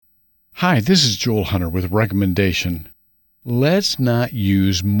Hi, this is Joel Hunter with a recommendation. Let's not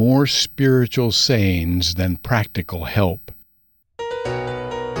use more spiritual sayings than practical help.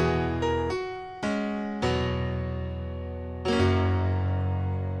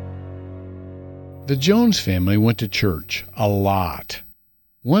 The Jones family went to church a lot.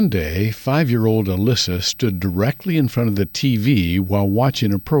 One day, 5-year-old Alyssa stood directly in front of the TV while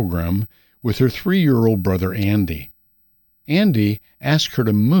watching a program with her 3-year-old brother Andy. Andy asked her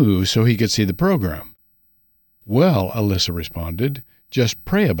to move so he could see the program. "Well," Alyssa responded, "just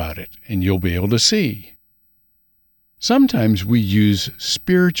pray about it and you'll be able to see." Sometimes we use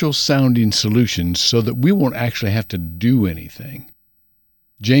spiritual-sounding solutions so that we won't actually have to do anything.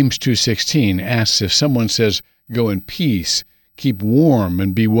 James 2:16 asks if someone says, "Go in peace, keep warm,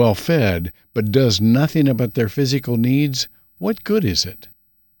 and be well fed," but does nothing about their physical needs, what good is it?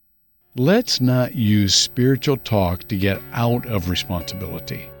 Let's not use spiritual talk to get out of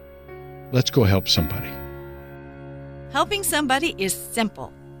responsibility. Let's go help somebody. Helping somebody is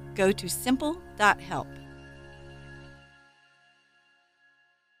simple. Go to simple.help.